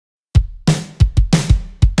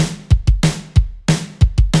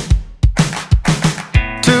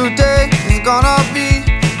gonna be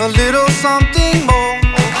a little something more.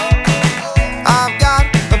 I've got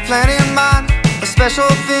a plan in mind, a special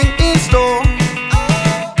thing in store.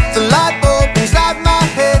 The light bulb inside my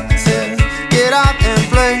head says, get out and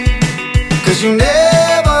play, 'cause you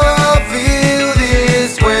never feel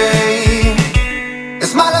this way.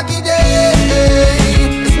 It's my lucky day,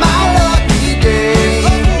 it's my lucky day,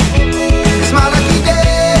 it's my lucky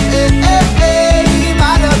day,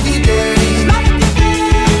 my lucky day.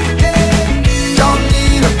 Don't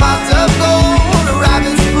need a pot of gold, a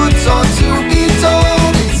rabbit's foot or to be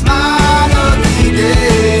told. It's my lucky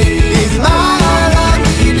day, it's my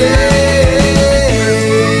lucky day.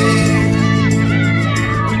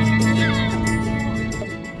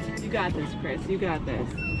 You got this, Chris, you got this.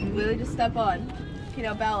 Literally just step on. Okay,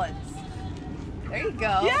 now balance. There you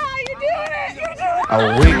go. Yeah, you're doing it! You're doing it! I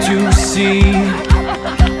wait to see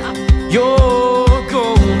your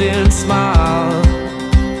golden smile,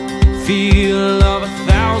 feel of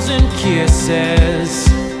 1,000 kisses.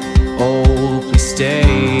 Oh, please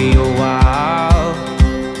stay a while.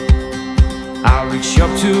 I reach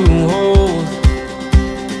up to hold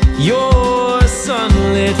your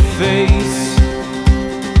sunlit face.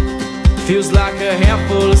 Feels like a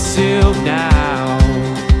handful of silk now.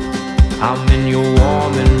 I'm in your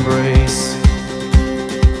warm embrace.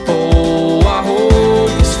 Oh, I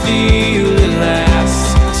hope this feeling lasts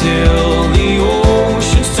till the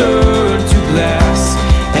oceans turn to glass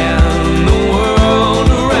and the world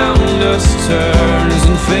around us turns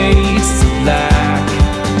and fades to black.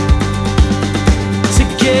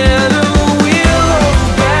 Together we'll hold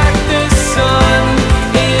back the sun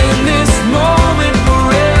in this moment,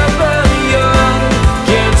 forever young.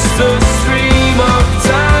 Against the stream of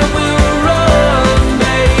time we'll run,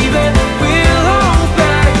 baby. We'll hold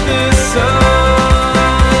back the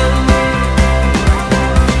sun.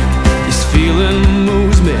 This feeling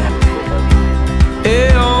moves me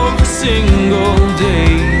every single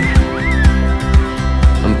day.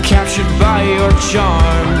 I'm captured by your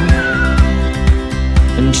charm,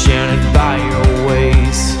 enchanted by your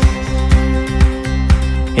ways.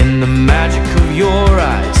 In the magic of your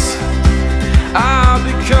eyes, I've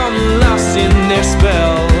become lost in their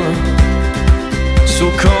spell. So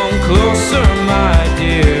come closer, my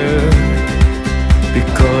dear,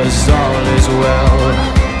 because all is well.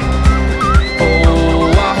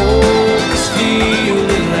 Oh, I hope this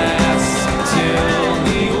feeling lasts till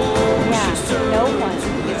the oceans turn. No one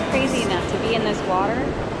is crazy enough to be in this water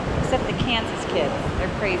except the Kansas kids.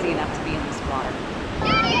 They're crazy enough to be in this water.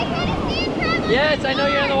 Yes, I know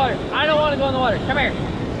you're in the water. I don't want to go in the water. Come here.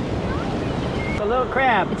 It's a little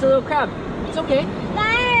crab. It's a little crab. It's okay.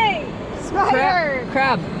 Hey! Spider!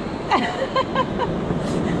 Crab.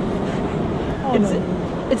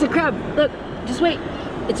 It's a crab. Look, just wait.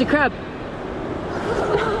 It's a crab.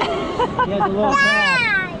 Yeah, it's a little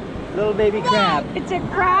crab. Little baby crab. It's a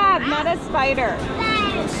crab, not a spider.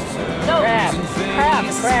 No. Crab.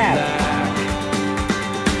 Crab.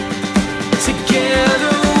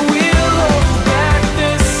 Together we'll hold back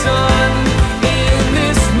the sun in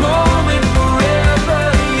this moment, forever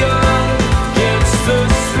young. Against the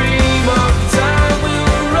stream of time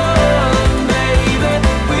we'll run, baby.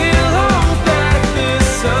 We'll hold back the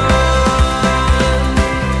sun.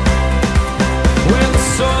 When the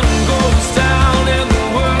sun goes down and the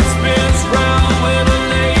world spins round, when I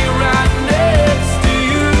lay right next to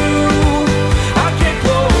you, I can't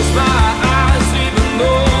close my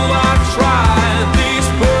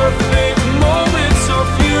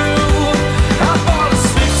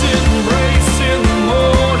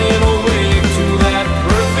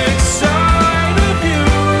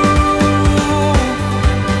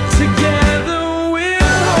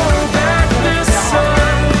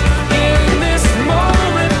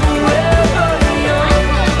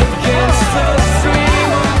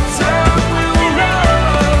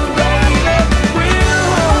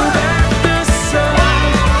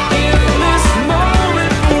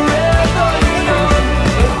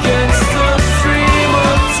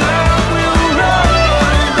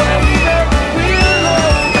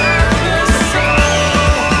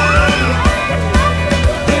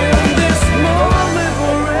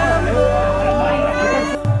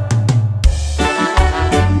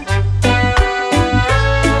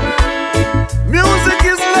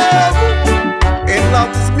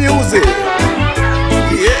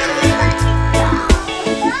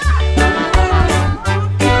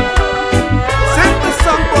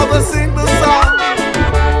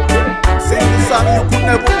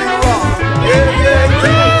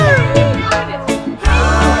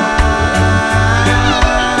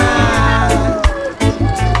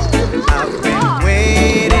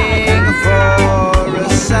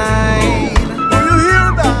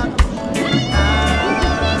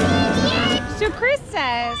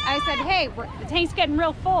getting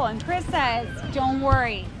real full. And Chris says, don't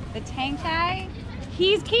worry. The tank guy,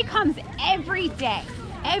 he comes every day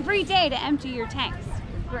to empty your tanks.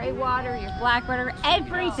 Your gray water, your black water,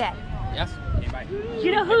 every day. Yes.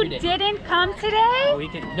 You know who didn't come today? Oh, he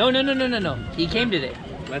came. No. He came today.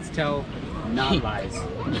 Let's tell non-lies.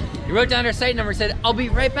 He wrote down her site number and said, I'll be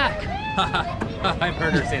right back. I've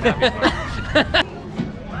heard her say that before.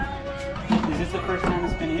 Is this the first time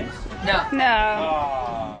it's been used? No.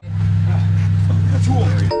 No.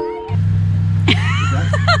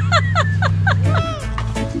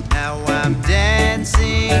 Now I'm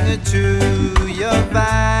dancing to your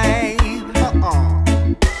vibe.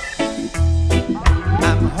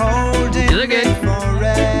 I'm holding You look good. it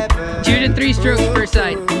forever. 2 to 3 strokes per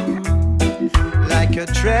side. Like a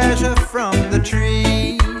treasure from